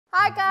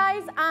Hi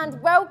guys and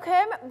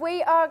welcome.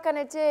 We are going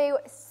to do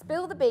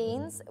Spill the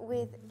Beans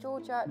with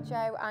Georgia,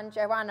 Joe and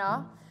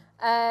Joanna.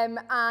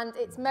 And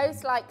it's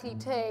most likely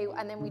to,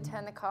 and then we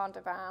turn the card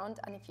around,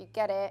 and if you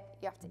get it,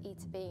 you have to eat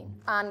a bean.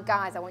 And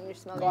guys, I want you to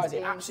smell these beans. Guys,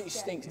 it absolutely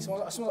stinks. It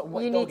smells like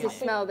wet You dog. need to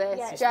smell this.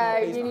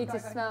 Yeah, Joe, you need to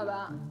smell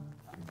that.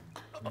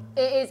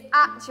 It is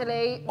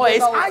actually Oh,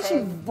 it's revolting.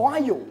 actually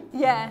vile.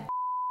 Yeah.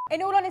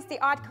 In all honesty,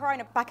 I had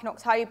corona back in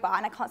October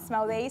and I can't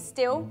smell these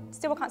still.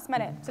 Still I can't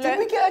smell it. So Did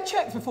we get her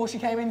checked before she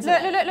came into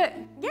it? Look.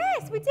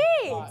 Yes, we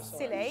did. Right,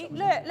 Silly.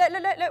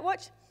 Sorry. Look,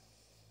 watch.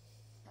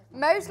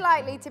 Most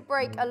likely to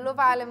break a Love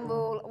Island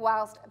rule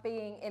whilst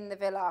being in the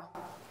villa.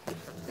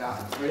 Yeah,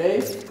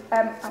 ready?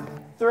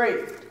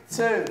 3,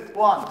 2,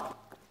 1.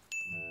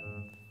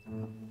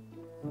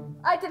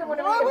 I didn't want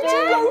to eat a Why bean. would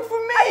you go for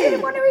me? I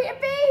didn't want to eat a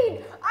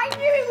bean. I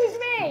knew it was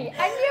me.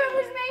 I knew it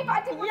was me, but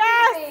I didn't want to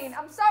eat a bean.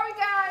 I'm sorry,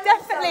 guys.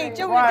 Definitely,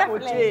 Julia, Right, well,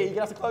 definitely. gee, you're going to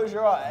have to close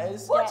your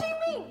eyes. What do you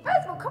mean?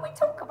 First of all, can we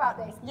talk about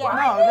this? Yeah.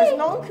 Why No, me? there's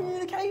no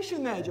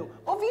communication there, Jill.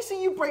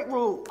 Obviously, you break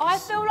rules. I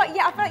feel like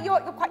you're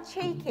quite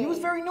cheeky. You was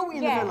very naughty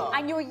in the villa.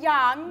 And you're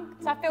young,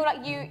 so I feel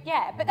like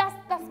but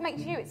that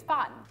makes you, it's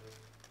fun.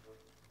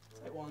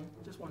 Take one,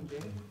 just one, G.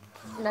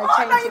 No,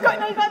 You got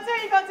to do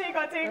it.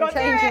 I'm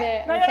changing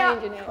it. I'm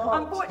changing it.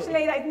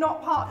 Unfortunately, that is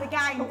not part of the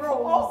game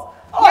rules.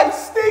 Oh, it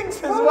stinks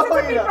as Rules well,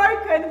 are to be you know.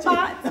 broken,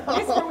 but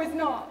this rule is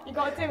not. You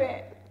got to do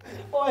it.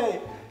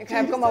 Oi. Okay,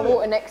 I've got my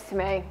water next to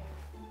me.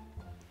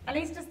 At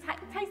least just taste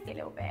it a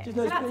little bit. Just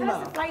So nose tell clean us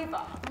out. the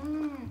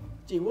flavour.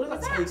 Gee, what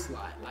does that taste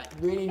like? Like,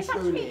 really and It's like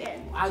truly,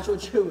 cheating. as you're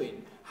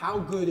chewing, how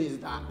good is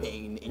that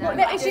bean in your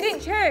No, mouth? she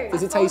didn't chew.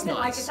 Does it taste Like a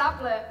nice?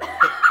 tablet.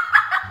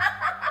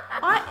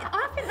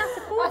 I think that's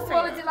a I full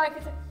swallowed it like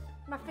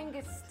my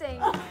fingers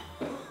stink.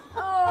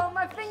 Oh,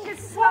 my fingers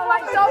smell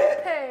like dog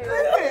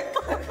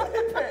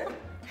poo.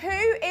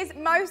 Who is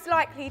most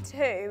likely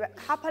to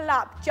couple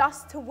up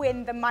just to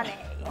win the money?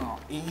 Oh,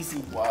 easy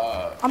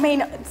work. I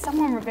mean,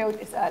 someone revealed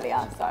this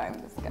earlier, so I'm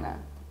just gonna...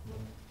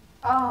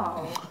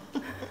 Oh.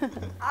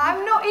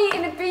 I'm not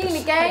eating a bean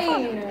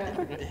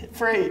again.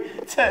 3,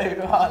 2,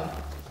 1.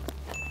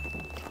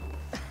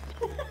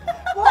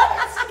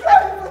 What's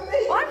going for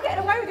me? I'm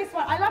getting away with this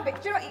one. I love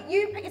it. Do you know what?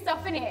 You put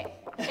yourself in it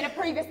in a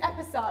previous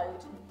episode.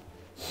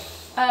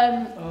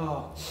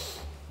 I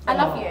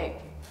love you.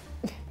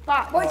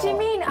 But What do you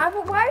mean?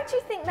 Why would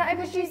you think that?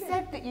 because you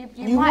said that you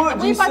You might.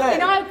 would, We you both said.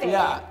 denied it.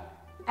 Yeah.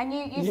 And you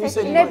You said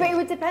said you you No, would. but it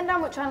would depend on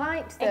how much I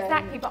liked them.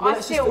 Exactly, but Well, I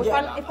let's just still,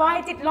 forget about if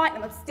I didn't like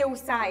them, I'd still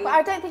say. But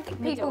I don't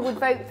think people would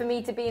vote for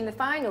me to be in the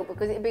final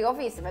because it'd be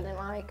obvious if I didn't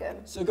like them.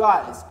 So,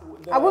 guys.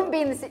 I wouldn't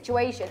be in the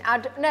situation. I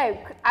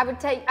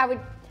would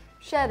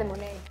share the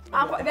money.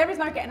 There is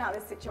no getting out of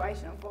this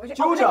situation, unfortunately.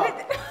 Georgia,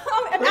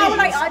 An hour please.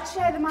 later, I'd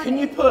share the money. Can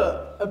you put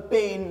a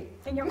bean?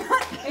 in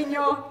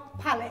your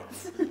palate?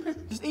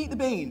 Just eat the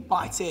bean.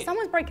 Bite it.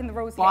 Someone's breaking the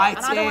rules here, Bite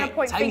and I don't want to it.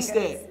 point Taste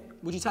fingers. it.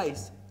 Would you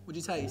taste? Would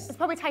you taste? It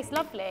probably tastes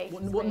lovely.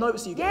 What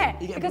notes are you Yeah, getting?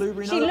 Are you getting because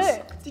blueberry she notes?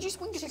 looked. Did you just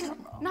wink at the camera?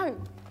 No,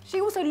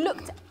 she also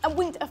looked and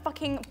winked at a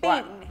fucking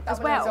bean as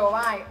That well. was all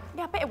right.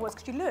 Yeah, I bet it was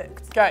because you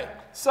looked. Okay,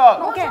 so.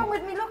 What's Again. wrong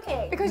with me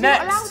looking? Because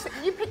Next. you're not allowed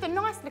to. You picked the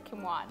nice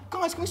looking one.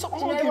 Guys, can we stop Do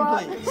you know arguing,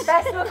 what? please?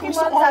 Best Can looking we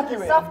stop ones have the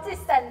arguing?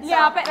 softest sense.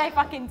 Yeah, I bet they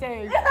fucking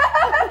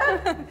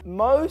do.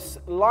 Most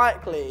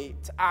likely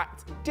to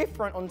act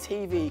different on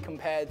TV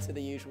compared to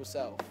the usual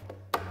self.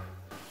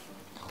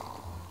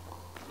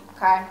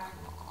 Okay.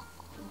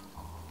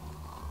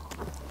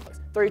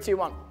 3, 2,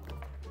 1.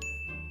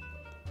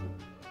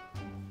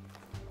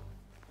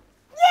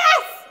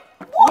 Yes!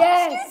 What?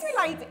 Yes. Excuse me,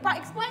 lady. Right,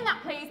 explain that,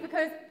 please,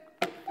 because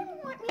I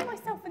might me,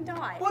 myself, and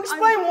die. Well,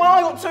 explain why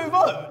I got 2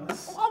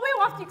 votes. I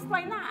will after you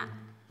explain that.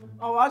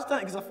 Oh, I just done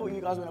it because I thought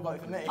you guys were going to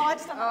vote for me. Oh, I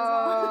just don't know.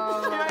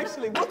 as well.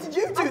 Actually, what did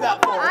you do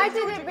that for? I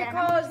did it Again,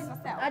 I'm because choosing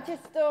myself. I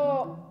just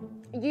thought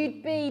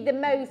you'd be the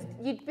most,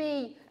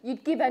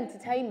 you'd give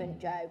entertainment,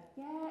 Joe.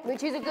 Yeah.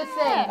 Which is a good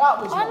thing.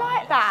 That was I nice.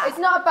 like that. It's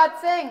not a bad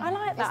thing. I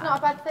like that. It's not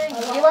a bad thing.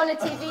 You're on a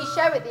TV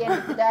show at the end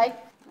of the day.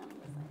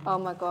 Oh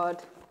my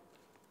God.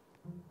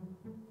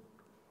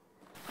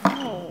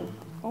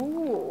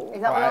 Oh.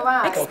 Is that all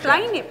right?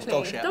 Explain it,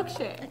 Dog please. shit. Dog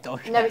shit.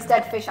 Dog shit. No, it's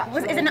dead fish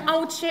actually. Is it an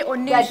old shit or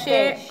new Dead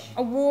shit? fish.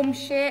 A warm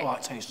shit? Oh,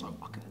 it tastes so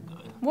fucking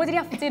good. What did he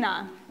have for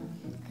dinner?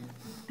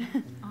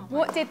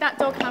 What did that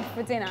dog have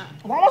for dinner?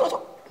 Why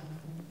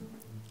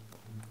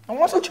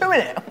am I still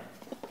chewing it?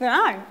 No,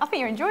 I think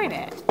you're enjoying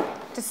it.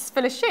 Just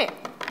full of shit.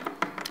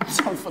 I'm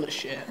so full of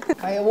shit.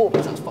 Hey, a walk,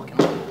 sounds fucking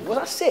horrible. Was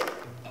that sick?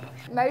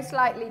 Most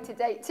likely to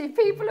date 2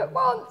 people at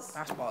once.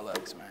 That's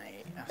bollocks,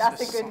 mate. That's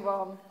just a good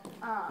one.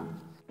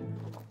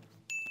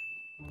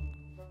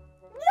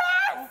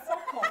 Yes!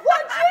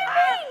 What do you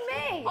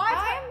mean, me?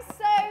 I am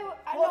so.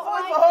 Well,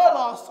 I voted for her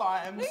last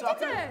time. You so I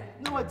couldn't-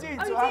 didn't? No, I did.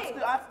 Oh, so you I have did? to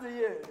do after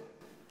you.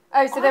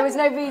 Oh, so there was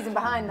no reason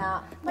behind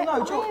that. Well, no,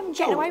 I Joe, am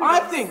getting away with I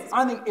this.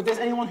 think if there's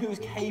anyone who's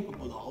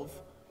capable of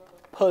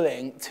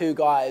pulling 2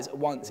 guys at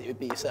once, it would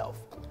be yourself.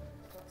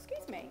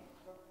 Excuse me.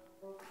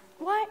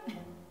 What?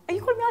 Are you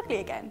calling me ugly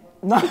again?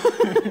 No.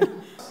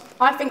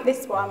 I think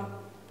this one.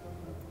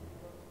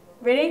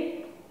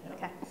 Ready?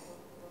 Okay.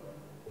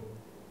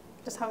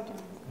 Just hold him.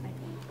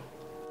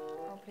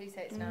 Oh, please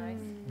say it's nice.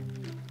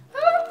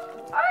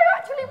 I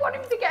actually want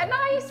him to get a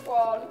nice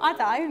one. I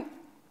don't.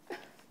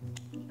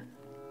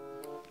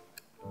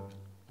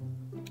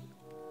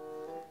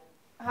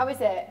 How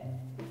is it?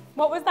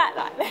 What was that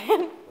like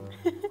then?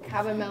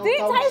 Caramel. Did it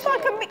gold taste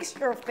like chip. a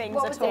mixture of things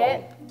What at was all?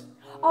 it?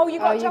 Oh, you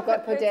got you chocolate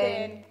got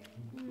pudding.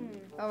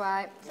 pudding. All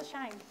right. It's a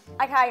shame.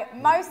 Okay,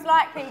 most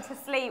likely to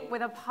sleep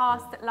with a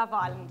past Love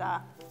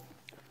Islander.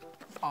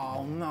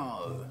 Oh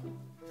no.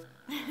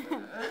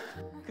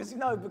 Because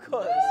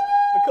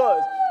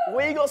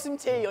we got some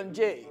tea on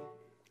G.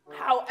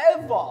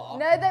 However,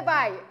 No, they're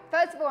right.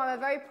 First of all, I'm a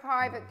very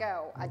private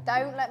girl. I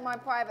don't let my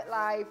private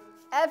life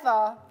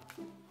ever.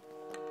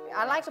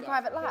 I like a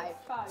private life.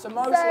 so So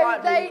most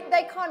likely,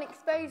 they can't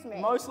expose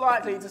me. most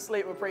likely to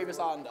sleep with previous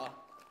Islander.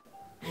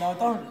 No,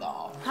 don't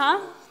laugh. Huh?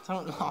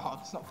 Don't laugh.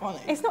 It's not funny.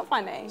 It's not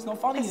funny. It's not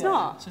funny. It's then.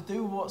 not. So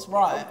do what's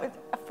right.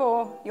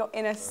 For your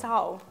inner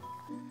soul.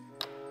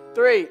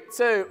 3,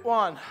 2,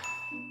 1.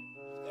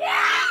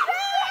 Yes!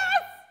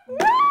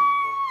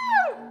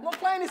 I'm not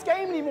playing this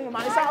game anymore,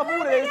 man. It's out of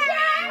order. They're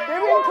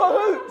in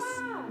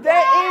cahoots.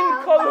 They're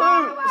in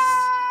cahoots.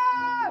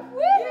 You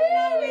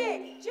know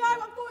it! Joe,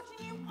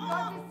 unfortunately, you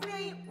are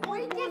asleep.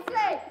 Weakest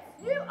link.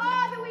 You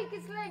are the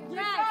weakest link.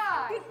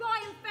 Goodbye.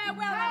 Goodbye and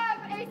farewell.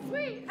 Have a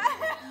sweet.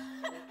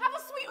 Have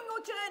a sweet on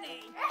your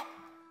journey.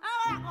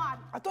 How about that one?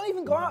 I don't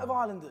even go out with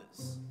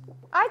Islanders.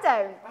 I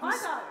don't.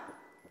 I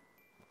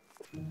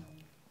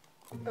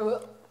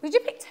don't. Did you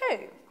pick 2?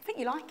 I think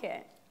you like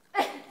it.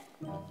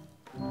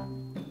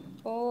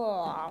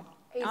 Oh.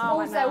 He's Oh, I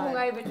also know.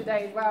 hungover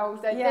today as well,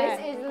 so Yeah.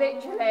 this is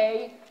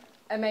literally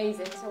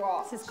amazing to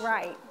watch. This is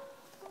great.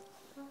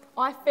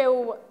 I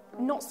feel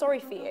not sorry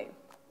for you.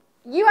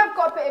 You have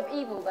got a bit of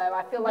evil though,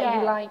 I feel like Yeah.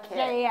 you like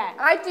it. Yeah.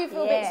 I do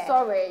feel a bit Yeah.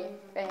 sorry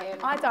for him.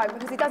 I don't,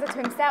 because he does it to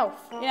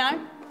himself, you know?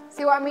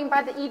 See what I mean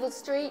by the evil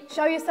streak?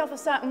 Show yourself a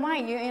certain way,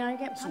 you know, you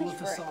get It's all a punished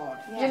for it. facade.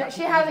 You know,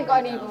 she hasn't got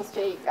an evil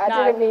streak. I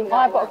No, didn't mean that.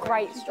 I've got a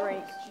great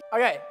streak.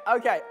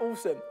 Okay,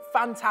 awesome.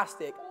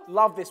 Fantastic.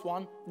 Love this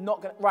one.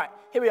 Not gonna. Right,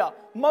 here we are.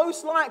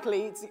 Most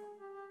likely to.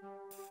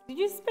 Did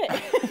you spit?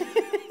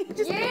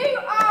 You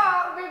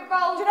are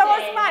revolting. Do you know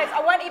what's mad?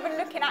 I wasn't even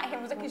looking at him,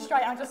 I was looking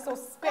straight, and I just saw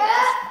spit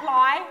just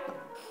fly.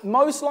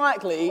 Most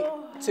likely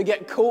to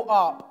get caught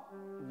up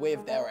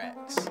with their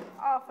ex.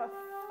 Oh, for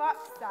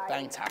fuck's sake.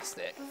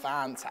 Fantastic.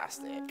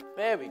 Fantastic.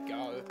 There we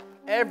go.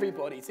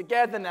 Everybody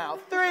together now.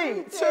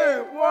 3,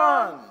 2,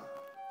 1.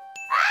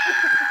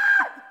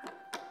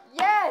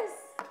 Yes.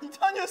 You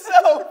done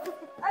yourself.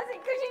 I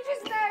think because you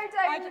just know,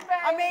 don't you, babe?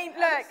 I mean,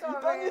 look. I'm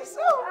You sorry. done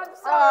yourself. I'm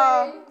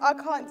sorry. I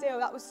can't deal,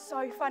 that was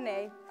so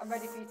funny. I'm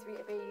ready for you to eat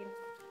a bean.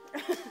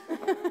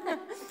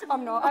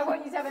 I'm not. I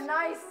want you to have a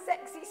nice,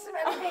 sexy,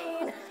 smelly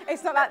bean.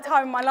 It's not that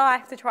time in my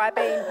life to try a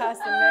bean,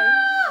 personally.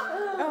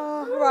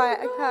 Oh, right,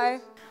 okay.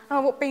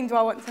 Oh, what bean do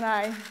I want to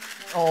know?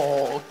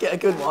 Oh, get a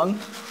good one.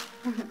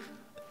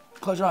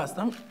 Close your eyes,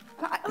 don't. Close,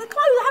 I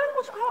haven't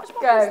watched how much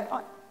more.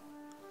 Go.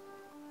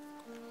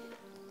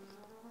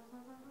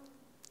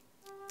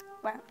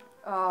 Well,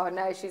 Oh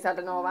no, she's had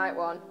an all right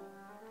one.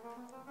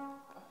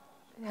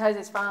 Hers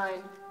is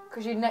fine.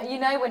 Because you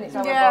know when it's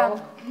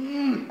horrible.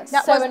 Yeah. That's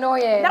that so was,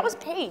 annoying. That was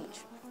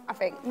peach, I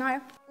think.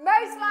 No.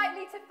 Most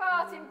likely to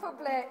fart in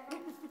public.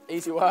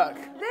 Easy work.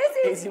 This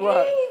is Easy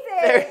work.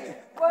 easy.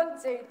 1,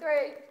 2, 3.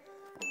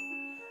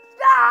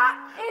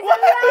 That is a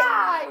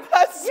lie.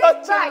 That's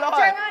such a right,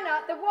 lie.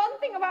 Joanna, the one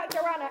thing about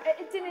Joanna, at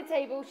a dinner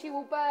table, she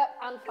will burp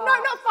and fart. No,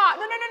 not fart.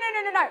 No.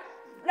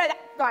 No,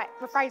 right,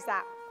 rephrase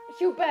that.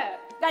 She'll burp.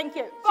 Thank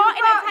you. She Fart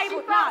in farts- a table,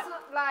 she farts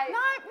like...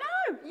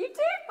 No. You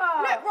do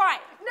fart. Look,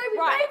 right. No, we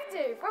right. both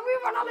do. When we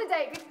were on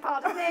holiday,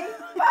 pardon me.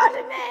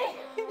 Pardon me.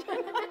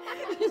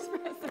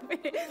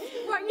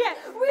 Right, yeah.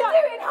 We're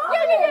doing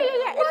harmony.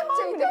 Yeah. One, It's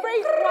two, harmony.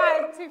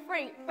 three. 1, 2,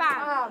 3,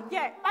 bam.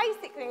 Yeah,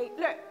 basically,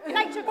 look,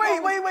 nature.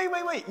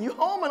 Wait. You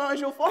harmonise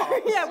your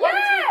farts. Yeah, 1,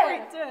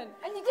 2, 3, done.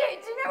 And you do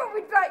you know what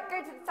we'd like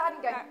go to the side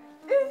and go,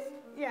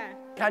 Yeah.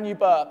 Can you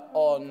burp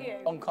on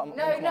No,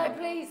 command?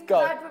 please. Go.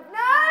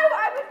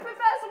 I would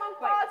prefer someone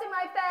fart in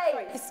my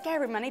face. It's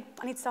scary, man.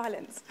 I need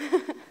silence.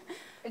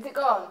 Is it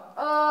gone?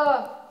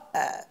 Oh.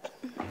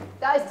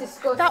 That is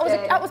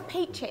disgusting. That was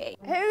peachy.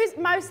 Who's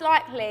most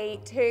likely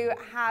to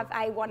have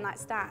a one-night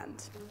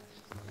stand?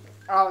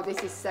 Oh, this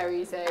is so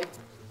easy.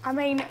 I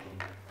mean,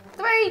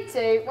 3,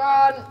 2,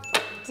 1.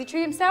 does he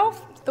treat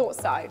himself? Thought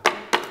so.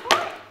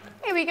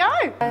 Here we go.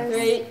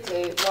 3,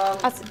 2, 1.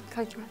 That's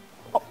close your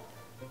mouth.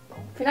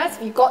 It'd be nice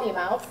if you got your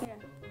mouth. Yeah.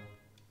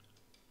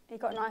 He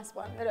got a nice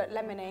one. Look,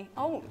 lemony.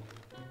 Oh.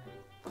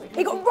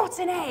 He got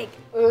rotten egg.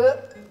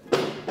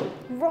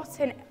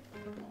 Rotten.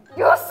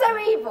 You're so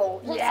evil.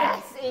 What's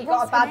Yes, it? he got a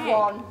What's bad an egg?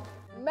 one.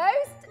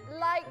 Most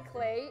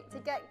likely to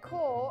get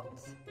caught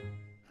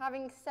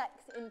having sex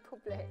in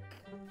public.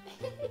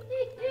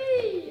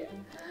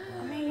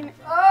 I mean,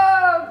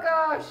 Oh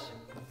gosh.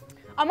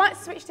 I might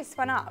switch this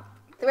one up.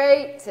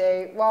 3,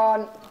 2,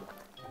 1.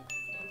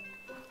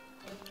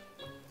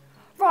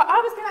 Right,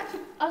 I was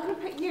gonna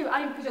put you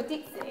only because you're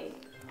Dixie.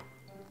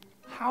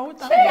 How would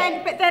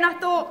that But then I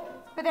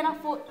thought, But then I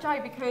thought, Joe,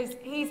 because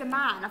he's a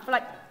man, I feel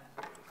like...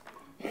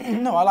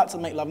 No, I like to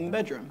make love in the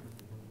bedroom.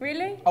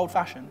 Really? Old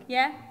fashioned.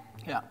 Yeah?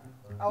 Yeah.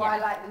 Oh, Yeah. I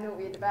like the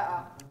naughtier the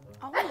better.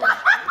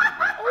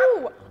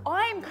 Oh. Oh,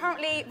 I'm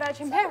currently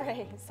Virgin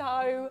Mary,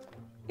 so,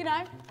 you know.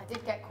 I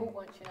did get caught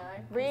once, you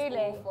know. Really?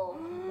 It was awful.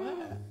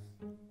 Where?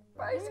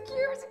 By a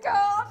security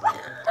guard.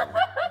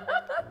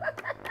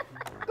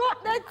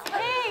 Got the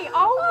tea!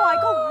 Oh my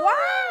god,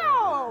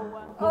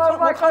 wow! Oh my what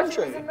gosh,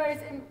 country? it was the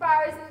most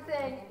embarrassing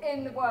thing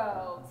in the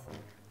world.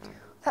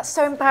 That's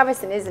so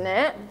embarrassing, isn't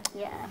it?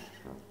 Yeah.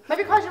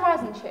 Maybe close your eyes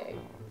and chew.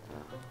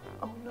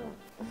 Oh no.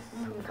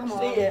 Come on.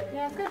 See it.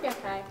 Yeah, it's gonna be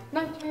okay.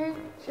 No, chew.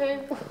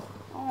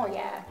 Oh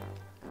yeah.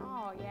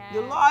 Oh yeah.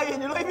 You're lying.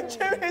 You're not even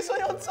chewing. It's on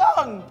your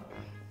tongue.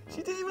 She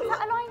didn't even. Is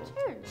that a lying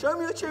chew? Show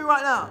me your chew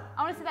right now.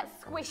 I want to see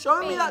that squish.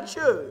 Show me that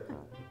chew.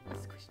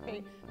 Squish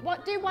bean.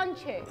 What? Do one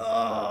chew.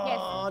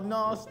 Oh,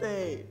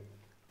 nasty.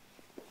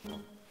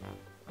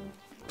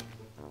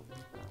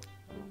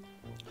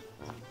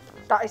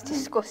 That is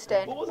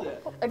disgusting. What was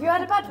it? Have you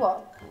had a bad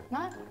one?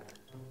 No.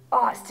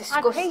 Oh, it's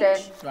disgusting.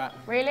 peach. Right.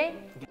 Really?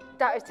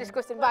 That is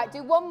disgusting. Right,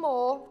 do one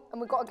more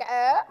and we've got to get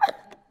her.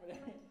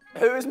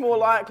 Who is more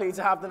likely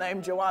to have the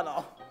name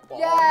Joanna? Wow,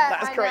 Yeah,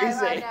 that's I know,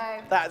 crazy. I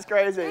know. That's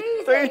crazy.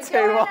 Easy, 3, 2, 1.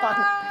 Joanna.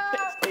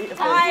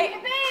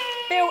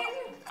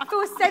 I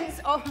feel a sense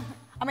of,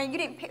 I mean, you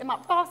didn't pick them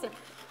up fast enough.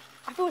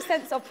 I feel a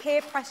sense of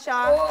peer pressure,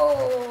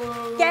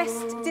 Oh.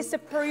 guest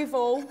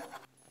disapproval,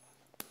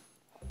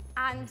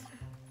 and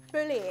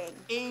bullying.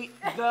 Eat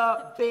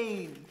the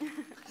bean.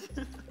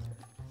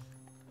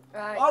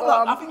 Right, Oh, go look,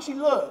 on. I think she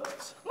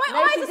looked. My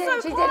No, eyes she are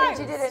didn't, so she close.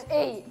 didn't.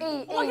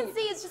 Eat. All I can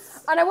see is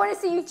just... And I want to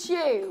see you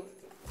chew.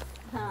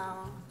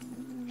 Oh.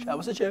 Shall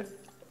what's the chew?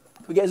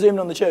 Can we get zoomed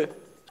on the chew?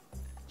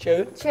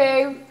 Chew.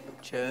 Chew.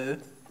 Chew.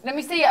 Let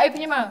me see it, open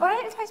your mouth. Why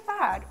don't it taste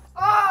bad?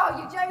 Oh,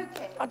 you're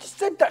joking. I just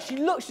said that. She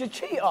looks. She's a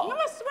cheater. No,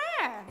 I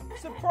swear.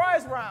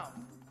 Surprise round.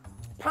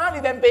 Apparently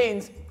them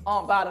beans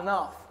aren't bad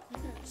enough.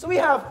 So we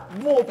have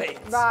more beans.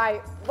 Right,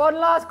 one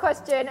last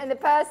question, and the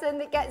person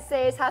that gets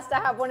this has to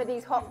have one of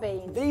these hot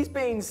beans. These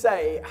beans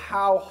say,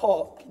 how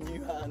hot can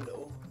you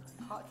handle?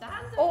 Hot to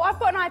handle. Oh, I've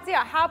got an idea.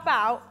 How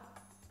about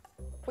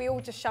we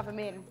all just shove them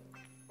in?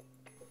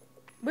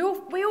 We're all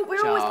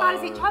as bad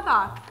as each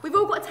other. We've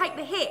all got to take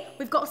the hit.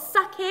 We've got to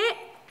suck it,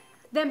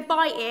 then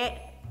bite it,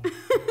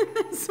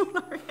 then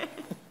swallow it.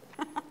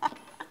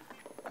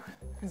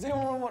 Does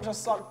anyone want to watch us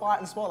suck, bite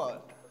and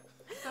swallow?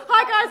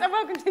 Hi guys, and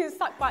welcome to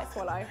Suck, Bite,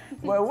 Swallow.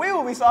 Where we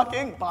will be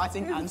sucking,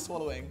 biting and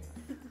swallowing.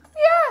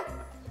 Yeah.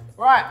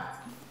 Right.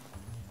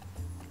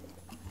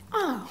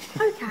 Oh,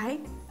 okay.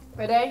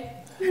 Ready?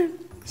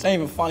 It's not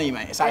even funny,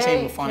 mate. It's actually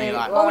even funny. Three,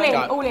 Like, All in,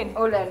 go. all in.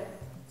 All in.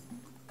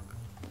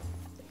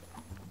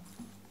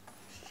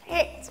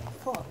 Shit.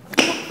 Fuck.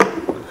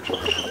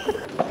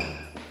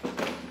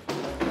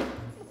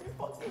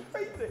 Fucking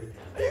crazy.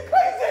 Are you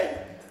crazy?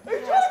 Are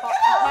you trying to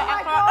Oh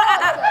my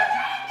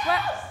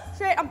god.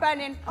 Shit, I'm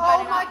burning.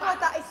 Oh my god,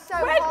 that is so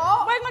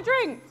hot. Where's my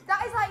drink?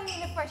 That is like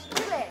eating a fresh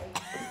chili.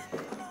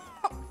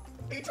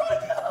 Are you trying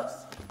to kill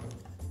us?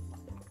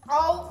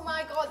 Oh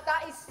my god,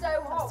 that is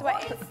so hot.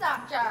 What sweating. is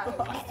that,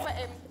 Joe? I'm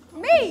sweating.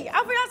 Me?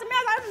 I think that's me.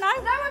 I don't know.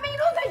 No, I mean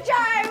also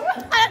Joe.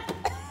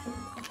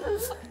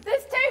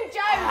 There's two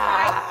Joes,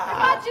 right?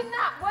 Imagine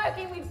that,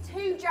 working with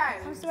two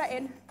I'm Joes.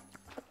 sweating.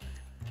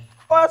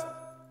 Oh,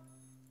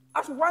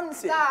 that's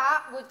rancid.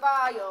 That was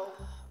vile.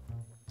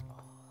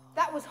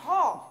 That was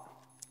hot.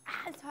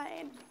 I'm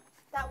sweating.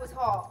 That was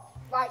hot.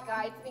 Right,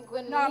 guys, I think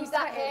we're No, gonna I'm leave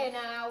that sweating.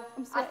 here now.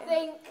 I'm I sweating.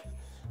 think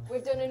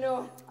we've done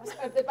enough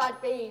of the bad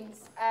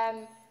beans.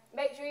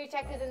 Make sure you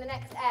check us in the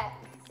next ep.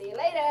 See you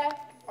later.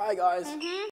 Bye, guys.